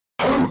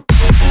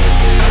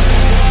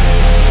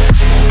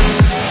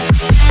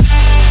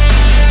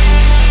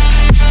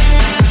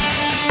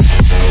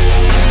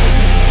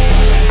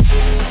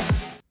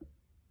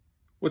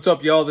What's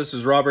up, y'all? This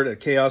is Robert at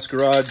Chaos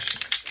Garage.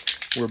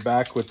 We're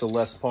back with the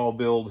Les Paul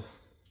build.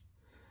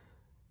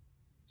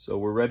 So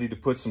we're ready to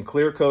put some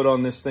clear coat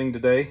on this thing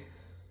today.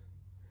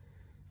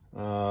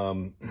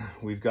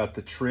 We've got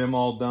the trim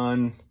all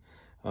done.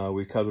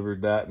 We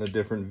covered that in a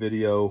different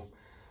video.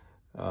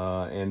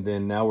 And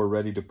then now we're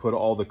ready to put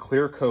all the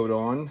clear coat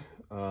on.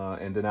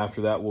 And then after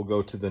that, we'll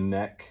go to the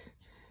neck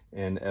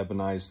and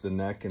ebonize the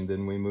neck, and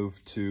then we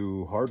move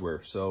to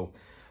hardware. So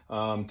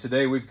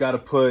today we've got to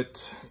put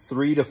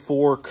 3 to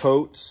 4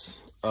 coats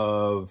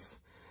of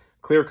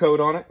clear coat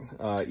on it.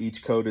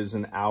 Each coat is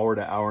an hour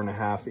to hour and a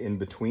half in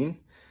between.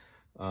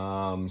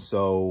 I'll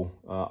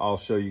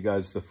show you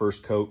guys the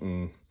first coat,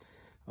 and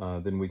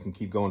then we can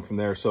keep going from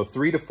there. So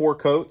 3 to 4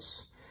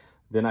 coats.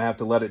 Then I have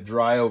to let it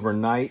dry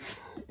overnight,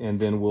 and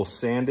then we'll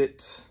sand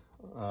it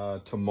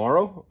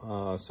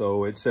tomorrow.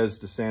 So it says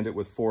to sand it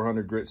with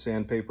 400 grit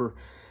sandpaper,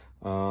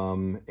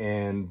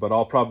 but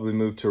I'll probably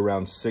move to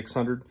around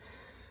 600.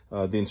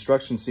 The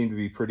instructions seem to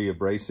be pretty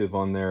abrasive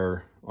on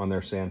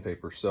their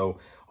sandpaper, so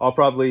I'll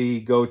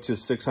probably go to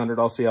 600.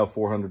 I'll see how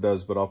 400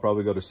 does, but I'll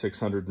probably go to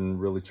 600 and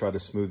really try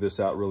to smooth this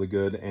out really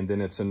good. And then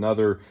it's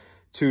another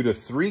 2 to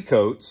 3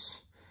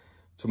 coats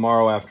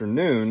tomorrow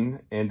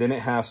afternoon, and then it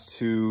has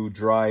to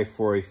dry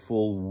for a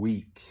full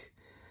week.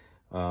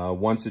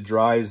 Once it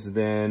dries,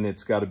 then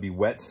it's got to be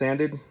wet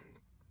sanded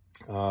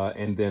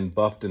and then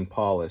buffed and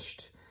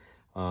polished.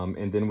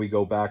 And then we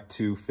go back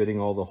to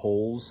fitting all the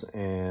holes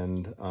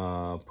and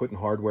putting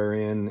hardware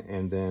in,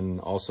 and then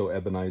also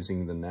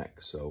ebonizing the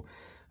neck. So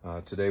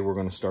today we're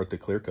going to start the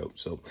clear coat.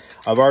 So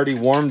I've already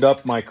warmed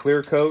up my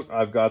clear coat.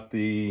 I've got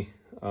the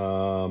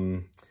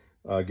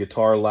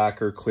guitar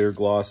lacquer clear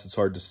gloss. It's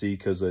hard to see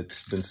because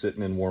it's been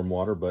sitting in warm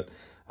water, but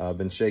I've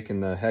been shaking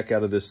the heck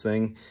out of this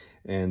thing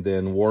and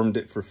then warmed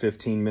it for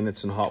 15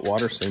 minutes in hot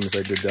water, same as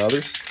I did the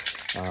others.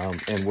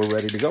 And we're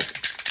ready to go.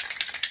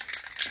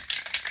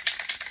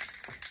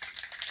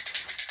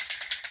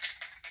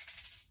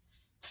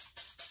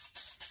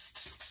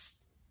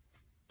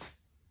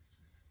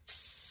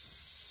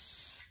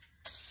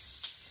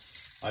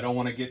 I don't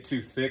want to get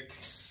too thick.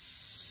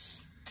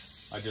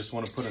 I just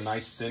want to put a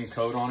nice thin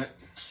coat on it,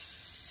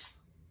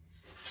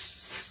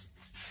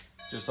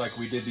 just like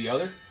we did the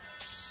other.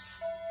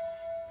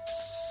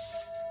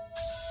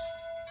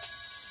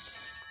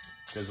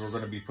 Because we're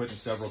going to be putting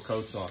several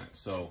coats on it.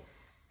 So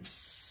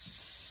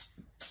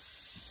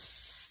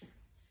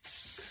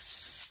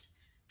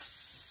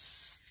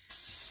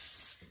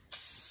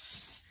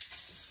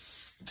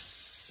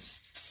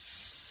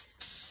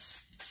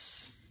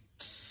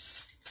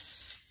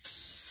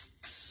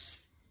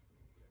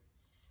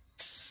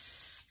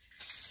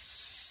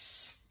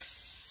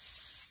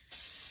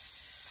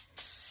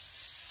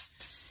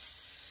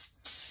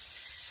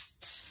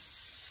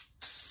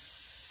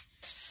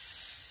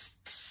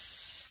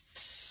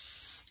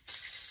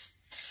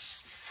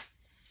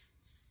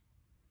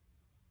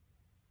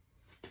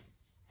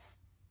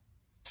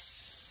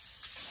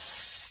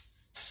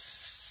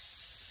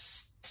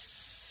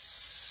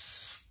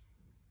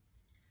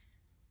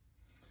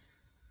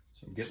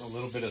I'm getting a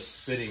little bit of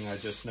spitting. I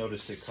just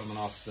noticed it coming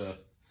off the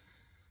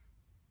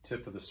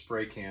tip of the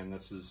spray can.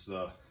 This is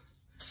the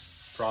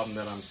problem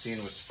that I'm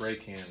seeing with spray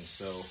cans.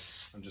 So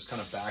I'm just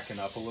kind of backing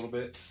up a little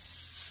bit.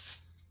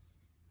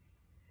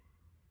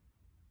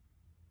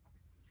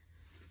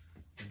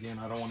 Again,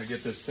 I don't want to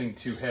get this thing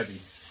too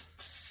heavy.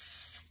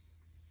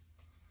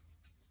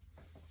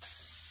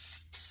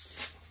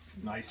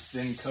 Nice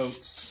thin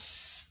coats.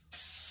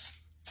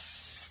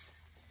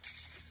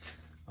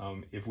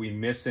 If we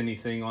miss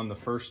anything on the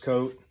first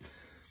coat,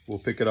 we'll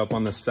pick it up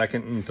on the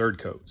second and third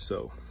coat.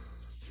 So,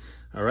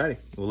 alrighty,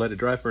 we'll let it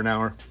dry for an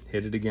hour,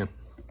 hit it again.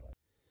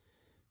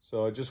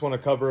 So I just want to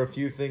cover a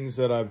few things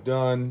that I've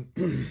done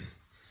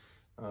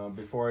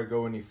before I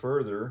go any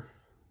further.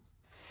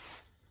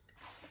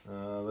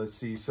 Let's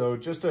see, so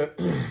just to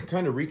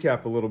kind of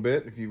recap a little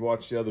bit, if you've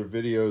watched the other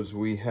videos,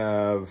 we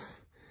have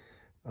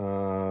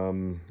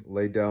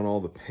laid down all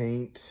the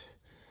paint.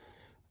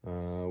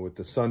 With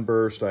the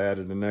sunburst, I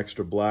added an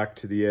extra black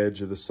to the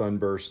edge of the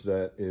sunburst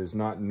that is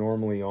not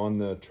normally on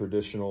the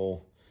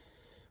traditional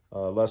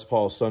Les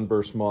Paul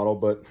sunburst model,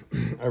 but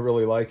I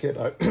really like it.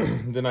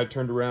 Then I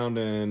turned around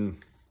and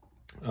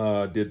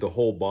did the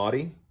whole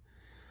body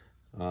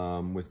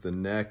with the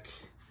neck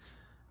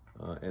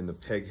and the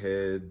peg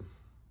head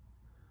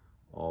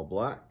all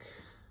black.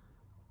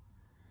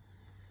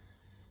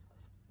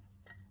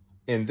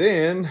 And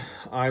then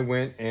I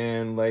went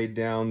and laid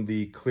down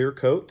the clear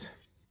coat.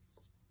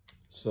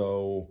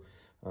 So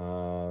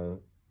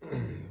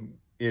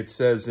it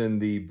says in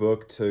the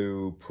book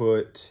to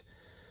put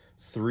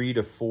 3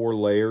 to 4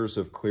 layers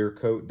of clear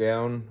coat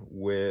down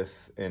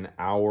with an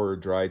hour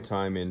dry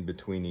time in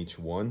between each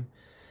one.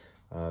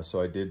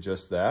 So I did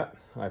just that.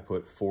 I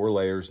put 4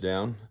 layers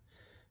down.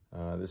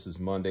 This is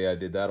Monday. I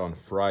did that on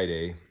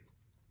Friday.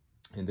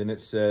 And then it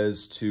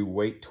says to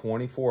wait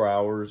 24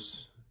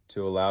 hours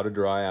to allow to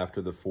dry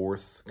after the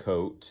 4th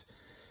coat,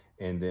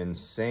 and then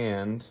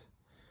sand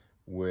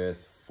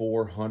with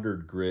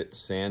 400 grit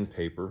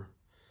sandpaper,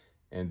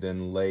 and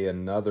then lay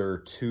another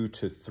 2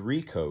 to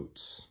 3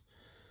 coats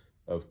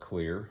of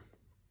clear.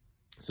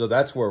 So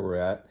that's where we're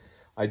at.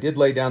 I did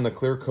lay down the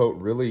clear coat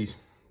really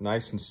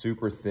nice and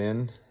super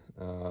thin.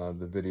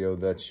 The video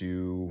that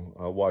you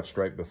watched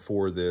right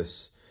before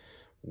this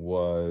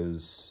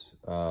was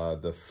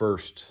the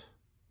first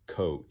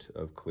coat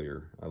of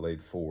clear. I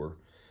laid 4.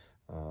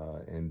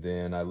 And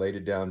then I laid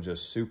it down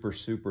just super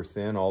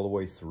thin all the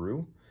way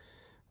through,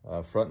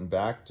 front and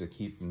back, to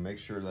make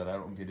sure that I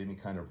don't get any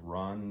kind of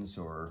runs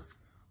or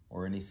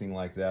anything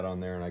like that on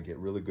there, and I get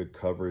really good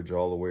coverage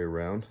all the way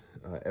around.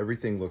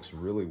 Everything looks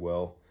really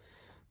well.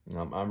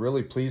 I'm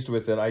really pleased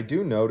with it. I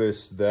do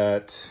notice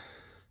that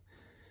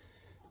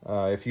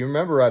if you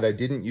remember right, I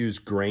didn't use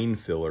grain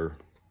filler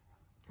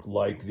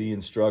like the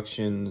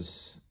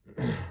instructions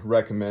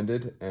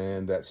recommended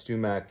and that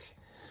Stewmac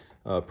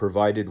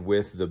provided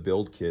with the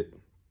build kit.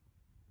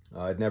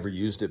 I'd never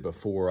used it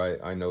before.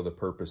 I know the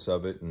purpose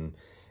of it,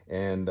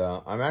 and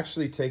I'm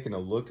actually taking a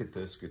look at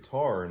this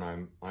guitar,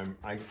 and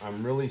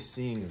I'm really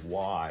seeing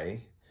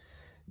why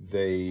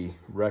they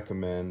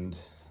recommend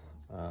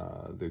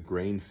the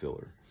grain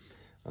filler,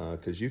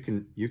 because you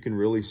can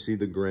really see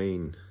the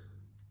grain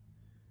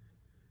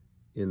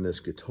in this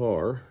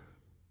guitar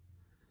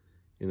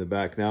in the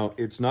back. Now,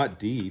 it's not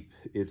deep,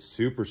 it's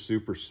super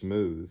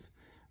smooth,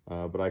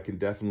 but I can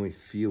definitely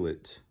feel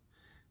it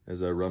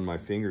as I run my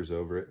fingers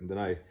over it. And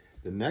then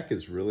the neck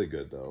is really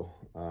good though.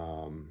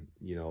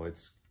 You know,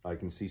 I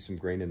can see some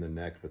grain in the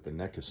neck, but the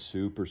neck is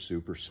super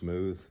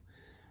smooth.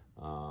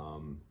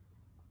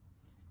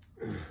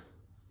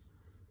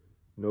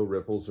 No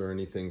ripples or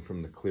anything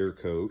from the clear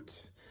coat.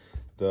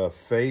 The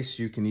face,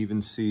 you can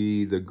even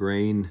see the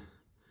grain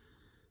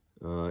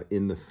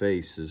in the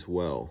face as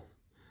well.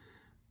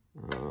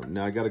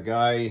 Now I got a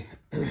guy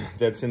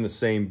that's in the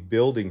same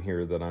building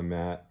here that I'm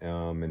at,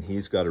 and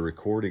he's got a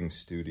recording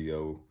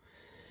studio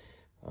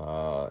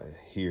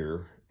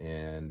here,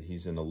 and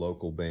he's in a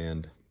local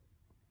band.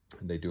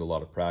 They do a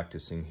lot of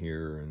practicing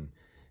here,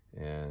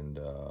 and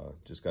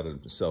just got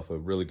himself a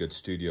really good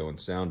studio and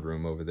sound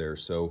room over there.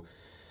 So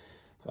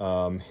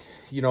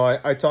you know,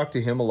 I talked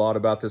to him a lot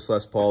about this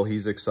Les Paul.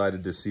 He's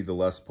excited to see the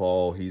Les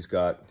Paul. He's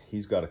got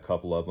a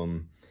couple of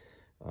them.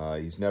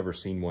 He's never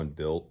seen one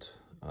built.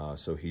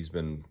 So he's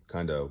been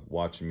kind of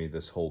watching me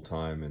this whole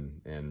time,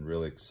 and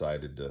really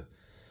excited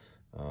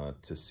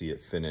to see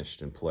it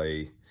finished and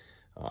play.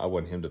 I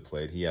want him to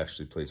play it. He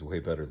actually plays way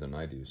better than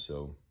I do.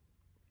 So,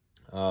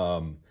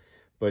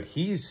 but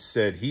he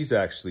said he's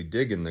actually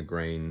digging the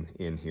grain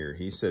in here.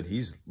 He said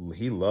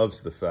he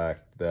loves the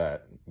fact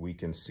that we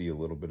can see a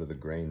little bit of the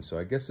grain. So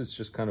I guess it's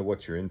just kind of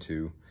what you're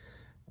into.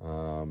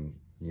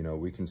 You know,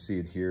 we can see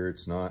it here.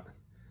 It's not,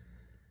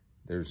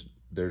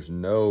 there's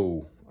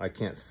no, I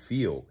can't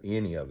feel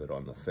any of it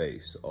on the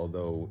face,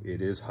 although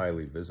it is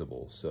highly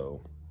visible.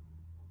 So,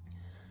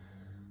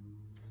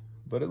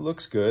 but it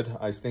looks good.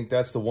 I think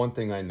that's the one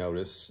thing I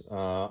notice.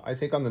 I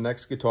think on the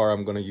next guitar,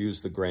 I'm going to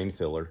use the grain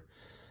filler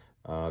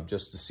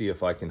just to see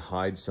if I can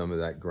hide some of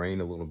that grain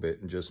a little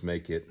bit and just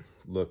make it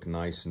look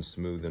nice and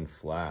smooth and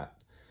flat.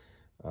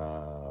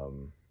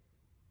 You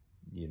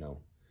know,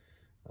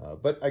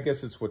 but I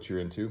guess it's what you're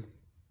into.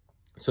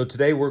 So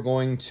today we're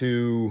going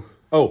to,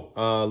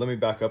 let me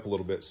back up a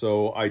little bit.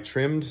 So I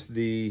trimmed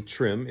the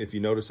trim. If you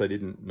notice, I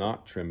didn't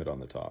not trim it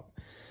on the top.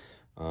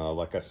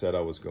 Like I said,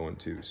 I was going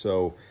to.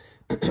 So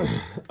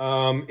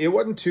it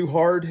wasn't too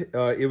hard.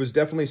 It was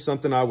definitely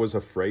something I was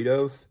afraid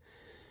of.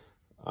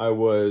 I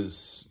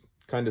was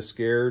kind of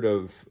scared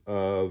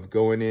of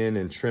going in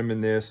and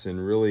trimming this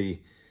and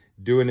really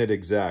doing it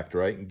exact,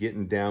 right? And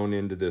getting down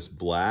into this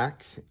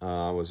black.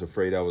 I was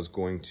afraid I was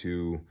going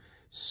to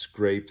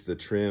scrape the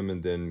trim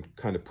and then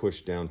kind of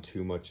push down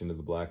too much into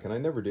the black, and I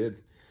never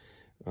did.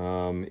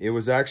 It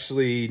was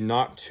actually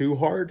not too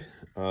hard,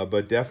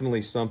 but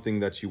definitely something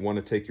that you want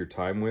to take your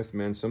time with,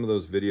 man. Some of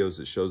those videos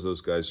that shows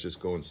those guys just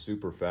going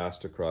super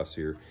fast across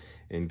here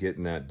and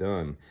getting that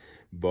done.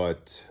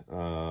 But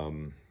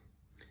I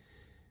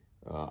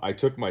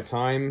took my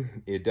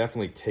time. It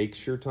definitely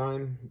takes your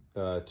time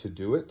to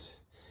do it.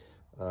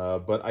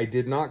 But I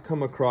did not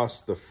come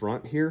across the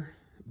front here,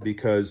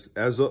 because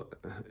as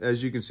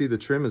you can see, the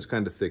trim is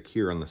kind of thick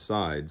here on the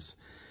sides,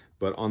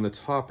 but on the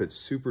top it's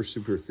super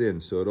thin,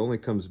 so it only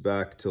comes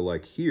back to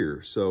like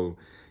here. So,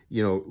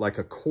 you know, like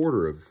a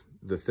quarter of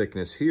the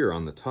thickness here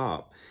on the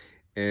top.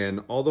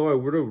 And although I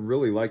would have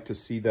really liked to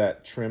see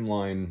that trim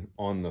line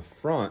on the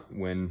front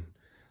when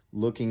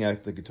looking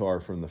at the guitar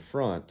from the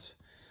front,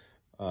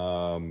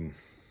 I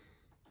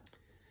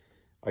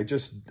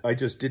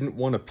just didn't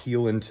want to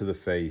peel into the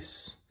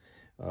face.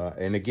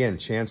 And again,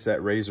 chance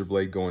that razor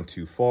blade going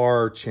too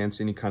far, chance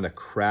any kind of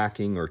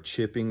cracking or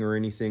chipping or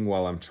anything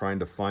while I'm trying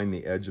to find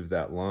the edge of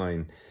that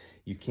line.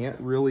 You can't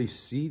really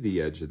see the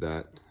edge of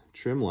that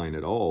trim line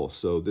at all.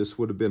 So this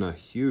would have been a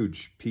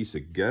huge piece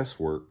of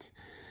guesswork.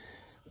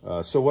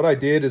 So what I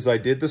did is I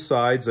did the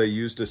sides. I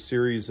used a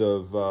series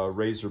of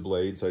razor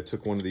blades. I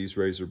took one of these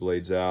razor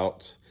blades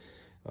out,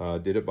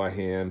 did it by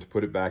hand,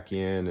 put it back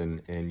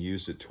in, and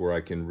used it to where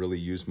I can really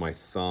use my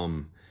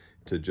thumb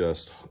to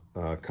just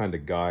kind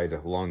of guide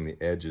along the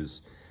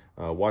edges.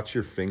 Watch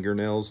your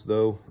fingernails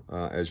though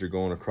as you're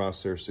going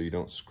across there so you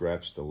don't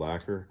scratch the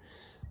lacquer.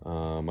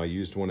 I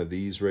used one of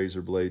these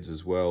razor blades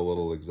as well, a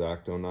little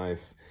X-Acto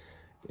knife.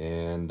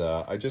 And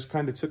I just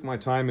kind of took my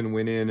time and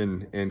went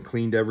in and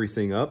cleaned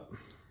everything up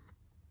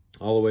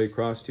all the way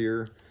across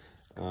here.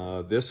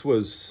 This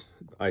was,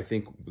 I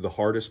think, the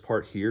hardest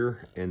part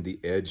here and the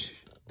edge,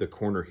 the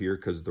corner here,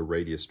 because the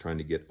radius trying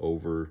to get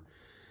over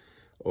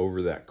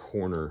that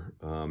corner.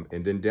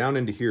 And then down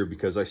into here,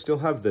 because I still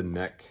have the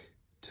neck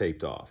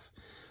taped off.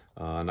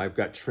 And I've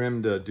got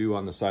trim to do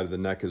on the side of the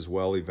neck as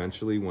well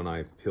eventually when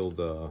I peel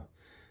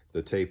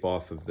the tape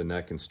off of the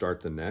neck and start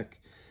the neck.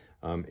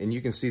 And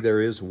you can see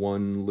there is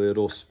one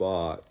little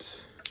spot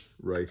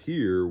right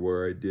here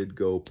where I did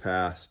go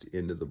past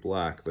into the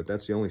black, but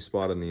that's the only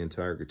spot on the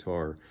entire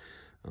guitar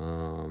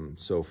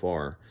so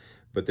far.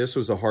 But this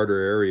was a harder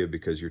area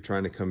because you're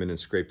trying to come in and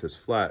scrape this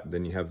flat,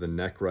 then you have the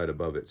neck right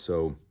above it.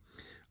 So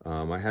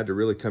I had to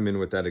really come in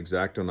with that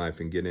X-Acto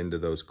knife and get into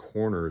those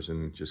corners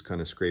and just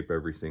kind of scrape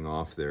everything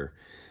off there.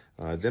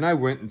 Then I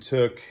went and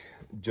took,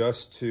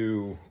 just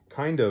to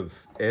kind of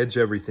edge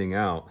everything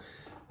out,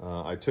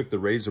 I took the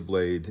razor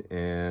blade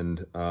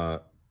and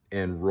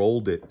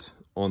rolled it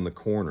on the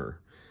corner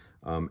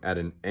at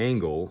an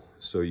angle.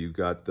 So you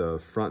got the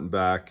front and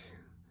back,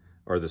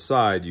 or the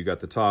side, you got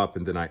the top,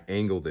 and then I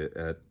angled it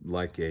at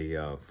like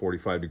a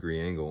 45-degree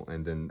angle,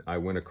 and then I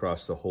went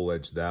across the whole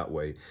edge that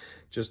way,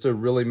 just to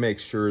really make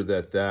sure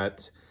that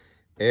that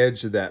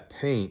edge of that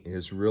paint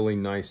is really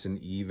nice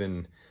and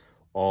even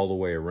all the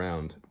way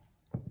around.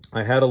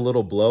 I had a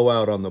little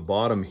blowout on the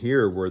bottom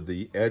here where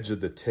the edge of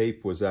the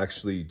tape was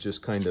actually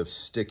just kind of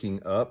sticking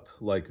up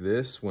like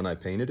this when I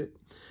painted it.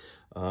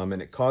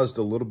 And it caused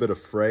a little bit of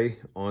fray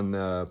on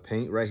the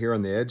paint right here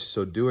on the edge.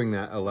 So doing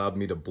that allowed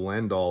me to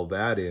blend all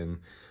that in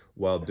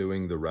while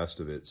doing the rest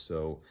of it.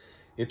 So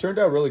it turned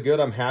out really good.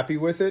 I'm happy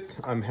with it.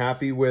 I'm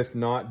happy with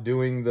not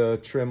doing the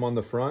trim on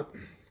the front.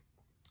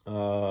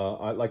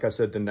 Like I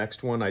said, the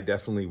next one I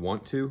definitely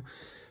want to.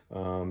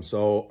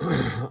 So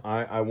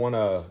I want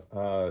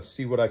to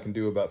see what I can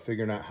do about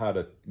figuring out how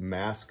to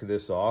mask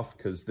this off,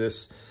 because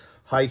this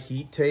high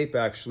heat tape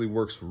actually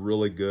works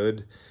really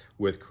good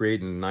with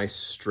creating a nice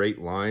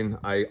straight line.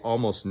 I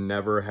almost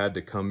never had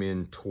to come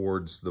in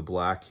towards the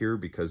black here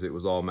because it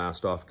was all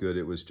masked off good.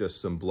 It was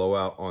just some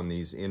blowout on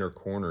these inner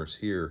corners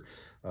here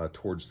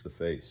towards the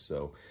face.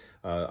 So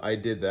I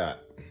did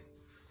that.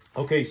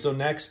 Okay, so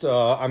next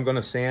I'm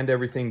gonna sand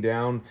everything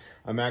down.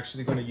 I'm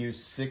actually gonna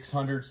use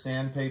 600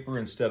 sandpaper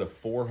instead of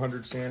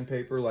 400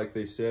 sandpaper like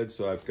they said.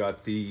 So I've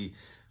got the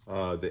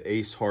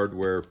Ace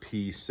Hardware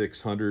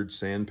P600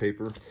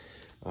 sandpaper.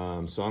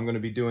 So I'm gonna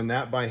be doing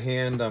that by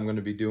hand. I'm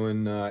gonna be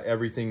doing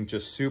everything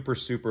just super,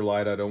 super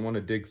light. I don't wanna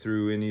dig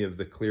through any of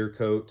the clear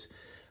coat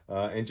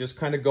and just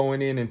kind of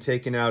going in and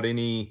taking out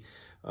any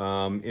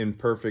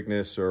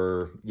imperfectness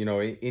or, you know,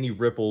 any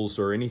ripples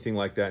or anything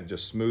like that, and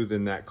just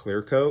smoothing that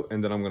clear coat.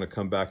 And then I'm going to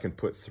come back and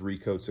put 3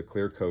 coats of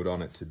clear coat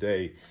on it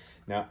today.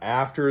 Now,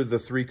 after the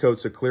 3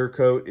 coats of clear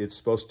coat, it's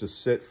supposed to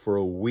sit for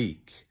a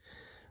week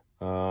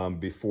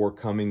before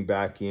coming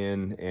back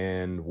in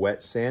and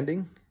wet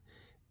sanding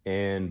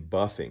and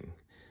buffing.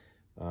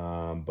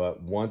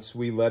 But once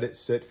we let it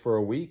sit for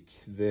a week,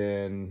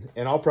 then,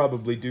 and I'll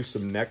probably do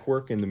some neck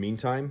work in the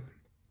meantime.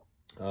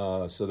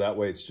 So that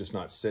way it's just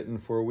not sitting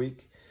for a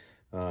week.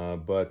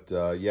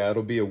 Yeah,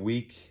 it'll be a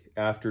week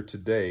after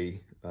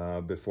today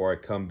before I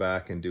come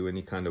back and do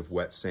any kind of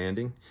wet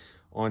sanding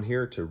on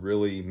here to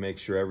really make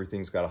sure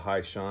everything's got a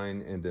high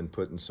shine, and then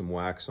putting some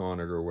wax on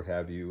it or what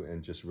have you,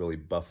 and just really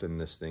buffing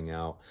this thing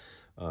out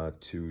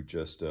to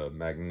just a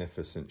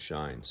magnificent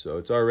shine. So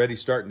it's already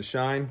starting to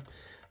shine.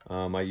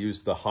 I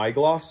used the high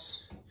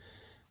gloss,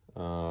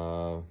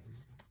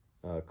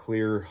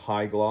 clear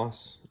high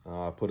gloss.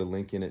 I'll put a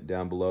link in it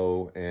down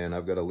below, and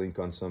I've got a link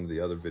on some of the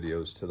other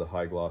videos to the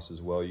high gloss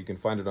as well. You can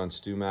find it on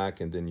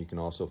Stewmac, and then you can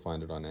also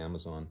find it on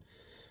Amazon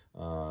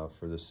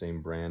for the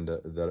same brand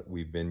that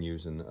we've been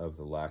using of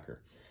the lacquer.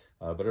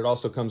 But it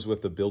also comes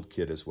with the build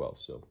kit as well.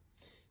 So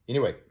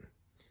anyway,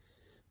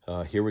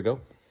 here we go.